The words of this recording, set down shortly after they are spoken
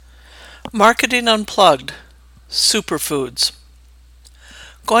Marketing Unplugged, Superfoods.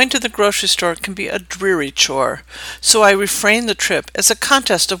 Going to the grocery store can be a dreary chore, so I reframe the trip as a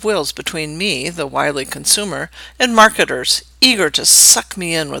contest of wills between me, the wily consumer, and marketers eager to suck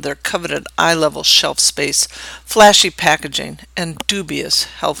me in with their coveted eye-level shelf space, flashy packaging, and dubious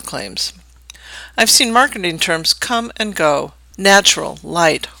health claims. I've seen marketing terms come and go: natural,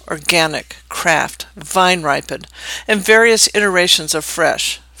 light, organic, craft, vine-ripened, and various iterations of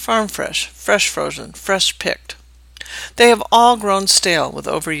fresh, farm fresh, fresh frozen, fresh picked. They have all grown stale with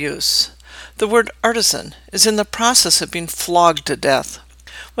overuse. The word artisan is in the process of being flogged to death.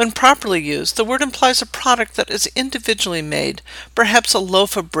 When properly used, the word implies a product that is individually made, perhaps a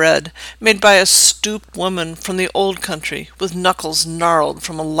loaf of bread made by a stooped woman from the old country with knuckles gnarled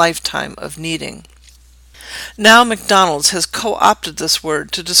from a lifetime of kneading. Now McDonald's has co-opted this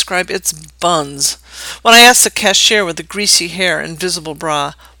word to describe its buns. When I asked the cashier with the greasy hair and visible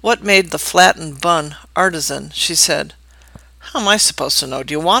bra what made the flattened bun artisan, she said, "How am I supposed to know?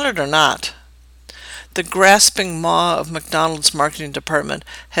 Do you want it or not?" The grasping maw of McDonald's marketing department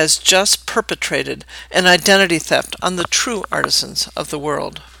has just perpetrated an identity theft on the true artisans of the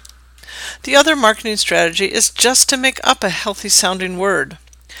world. The other marketing strategy is just to make up a healthy-sounding word.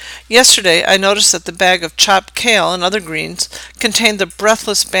 Yesterday, I noticed that the bag of chopped kale and other greens contained the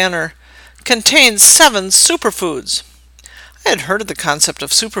breathless banner, "Contains 7 superfoods." I had heard of the concept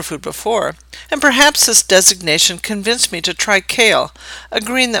of superfood before, and perhaps this designation convinced me to try kale, a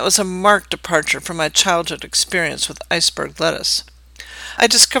green that was a marked departure from my childhood experience with iceberg lettuce. I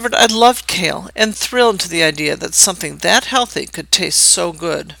discovered I loved kale and thrilled to the idea that something that healthy could taste so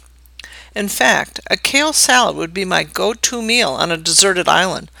good. In fact, a kale salad would be my go-to meal on a deserted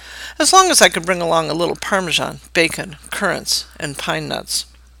island, as long as I could bring along a little Parmesan, bacon, currants, and pine nuts.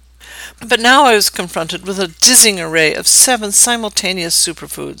 But now I was confronted with a dizzying array of 7 simultaneous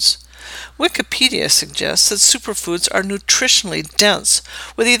superfoods. Wikipedia suggests that superfoods are nutritionally dense,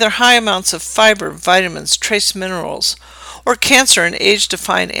 with either high amounts of fiber, vitamins, trace minerals, or cancer and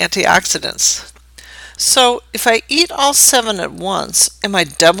age-defying antioxidants. So, if I eat all 7 at once, am I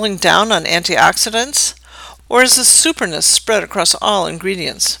doubling down on antioxidants? Or is the superness spread across all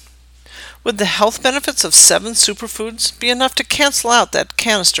ingredients? Would the health benefits of 7 superfoods be enough to cancel out that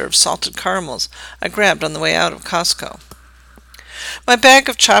canister of salted caramels I grabbed on the way out of Costco? My bag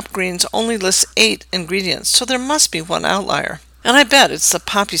of chopped greens only lists 8 ingredients, so there must be one outlier. And I bet it's the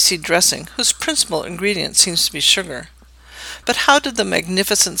poppy seed dressing, whose principal ingredient seems to be sugar. But how did the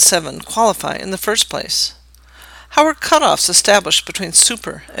Magnificent 7 qualify in the first place? How are cutoffs established between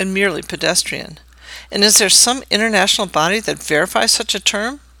super and merely pedestrian? And is there some international body that verifies such a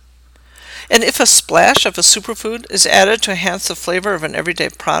term? And if a splash of a superfood is added to enhance the flavor of an everyday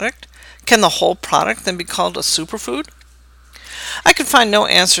product, can the whole product then be called a superfood? I can find no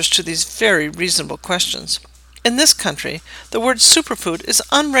answers to these very reasonable questions. In this country, the word superfood is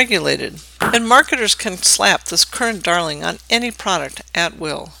unregulated, and marketers can slap this current darling on any product at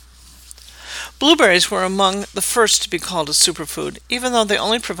will. Blueberries were among the first to be called a superfood, even though they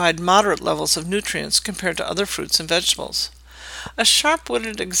only provide moderate levels of nutrients compared to other fruits and vegetables. A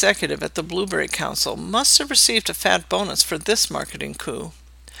sharp-witted executive at the Blueberry Council must have received a fat bonus for this marketing coup.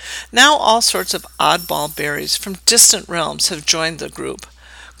 Now all sorts of oddball berries from distant realms have joined the group: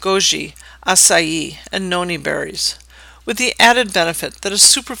 goji, acai, and noni berries, with the added benefit that a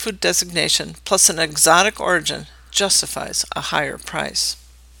superfood designation plus an exotic origin justifies a higher price.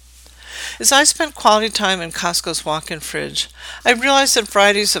 As I spent quality time in Costco's walk-in fridge, I realized that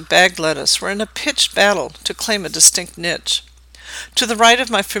varieties of bagged lettuce were in a pitched battle to claim a distinct niche. To the right of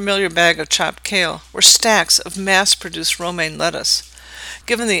my familiar bag of chopped kale were stacks of mass-produced romaine lettuce,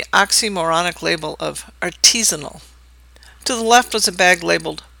 given the oxymoronic label of artisanal. To the left was a bag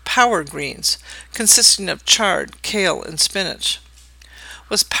labeled power greens, consisting of chard, kale, and spinach.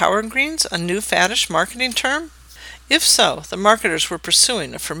 Was power greens a new faddish marketing term? If so, the marketers were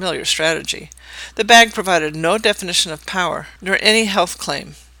pursuing a familiar strategy. The bag provided no definition of power, nor any health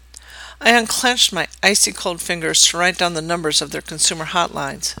claim. I unclenched my icy-cold fingers to write down the numbers of their consumer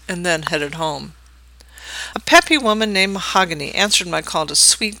hotlines, and then headed home. A peppy woman named Mahogany answered my call to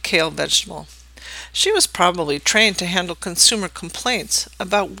sweet kale vegetable. She was probably trained to handle consumer complaints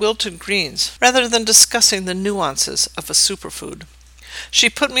about wilted greens rather than discussing the nuances of a superfood. She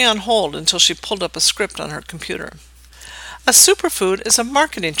put me on hold until she pulled up a script on her computer. A superfood is a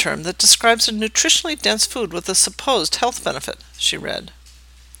marketing term that describes a nutritionally dense food with a supposed health benefit, she read.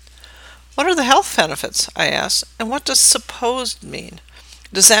 What are the health benefits? I asked, and what does supposed mean?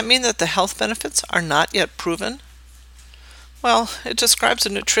 Does that mean that the health benefits are not yet proven? Well, it describes a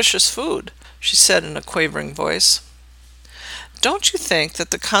nutritious food, she said in a quavering voice. Don't you think that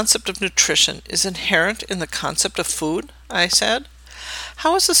the concept of nutrition is inherent in the concept of food? I said.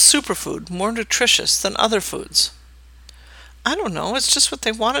 How is a superfood more nutritious than other foods? I don't know, it's just what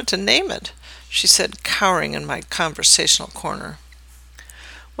they wanted to name it, she said, cowering in my conversational corner.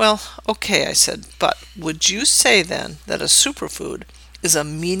 Well, okay, I said, but would you say then that a superfood is a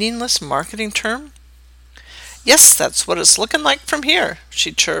meaningless marketing term? Yes, that's what it's looking like from here,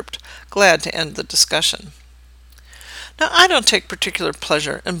 she chirped, glad to end the discussion. Now, I don't take particular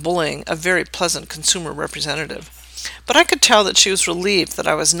pleasure in bullying a very pleasant consumer representative, but I could tell that she was relieved that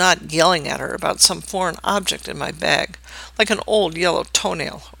I was not yelling at her about some foreign object in my bag, like an old yellow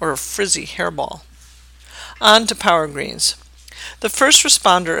toenail or a frizzy hairball. On to Power Greens. The first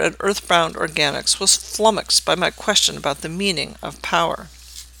responder at Earthbound Organics was flummoxed by my question about the meaning of power.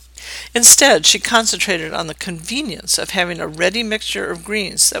 Instead, she concentrated on the convenience of having a ready mixture of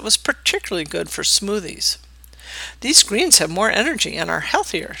greens that was particularly good for smoothies. These greens have more energy and are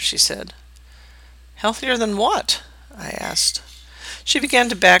healthier, she said. Healthier than what? I asked. She began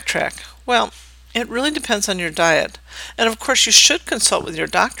to backtrack. Well, it really depends on your diet, and of course you should consult with your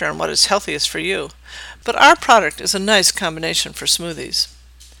doctor on what is healthiest for you, but our product is a nice combination for smoothies.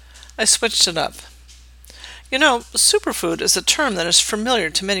 I switched it up. You know, superfood is a term that is familiar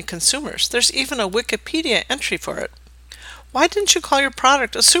to many consumers. There's even a Wikipedia entry for it. Why didn't you call your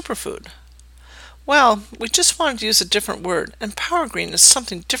product a superfood? Well, we just wanted to use a different word, and Power Green is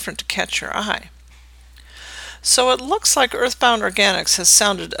something different to catch your eye. So it looks like Earthbound Organics has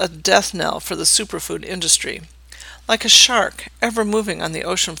sounded a death knell for the superfood industry. Like a shark ever moving on the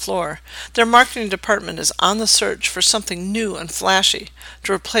ocean floor, their marketing department is on the search for something new and flashy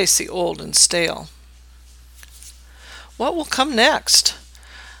to replace the old and stale. What will come next?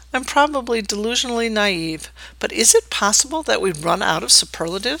 I'm probably delusionally naive, but is it possible that we run out of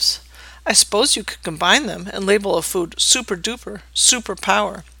superlatives? I suppose you could combine them and label a food super duper, super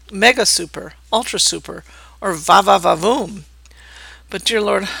power, mega super, ultra super, or va va va voom. But dear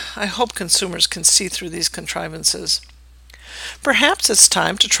Lord, I hope consumers can see through these contrivances. Perhaps it's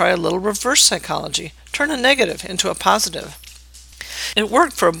time to try a little reverse psychology, turn a negative into a positive. It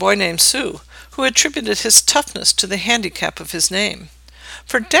worked for a boy named Sue, who attributed his toughness to the handicap of his name.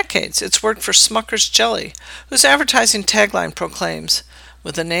 For decades, it's worked for Smucker's Jelly, whose advertising tagline proclaims,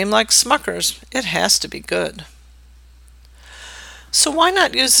 "With a name like Smucker's, it has to be good." So why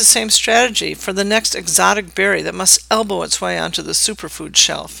not use the same strategy for the next exotic berry that must elbow its way onto the superfood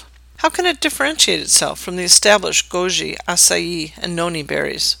shelf? How can it differentiate itself from the established goji, acai, and noni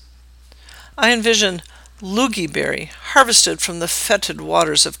berries? I envision loogie berry, harvested from the fetid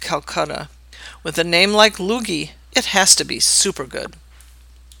waters of Calcutta. With a name like loogie, it has to be super good.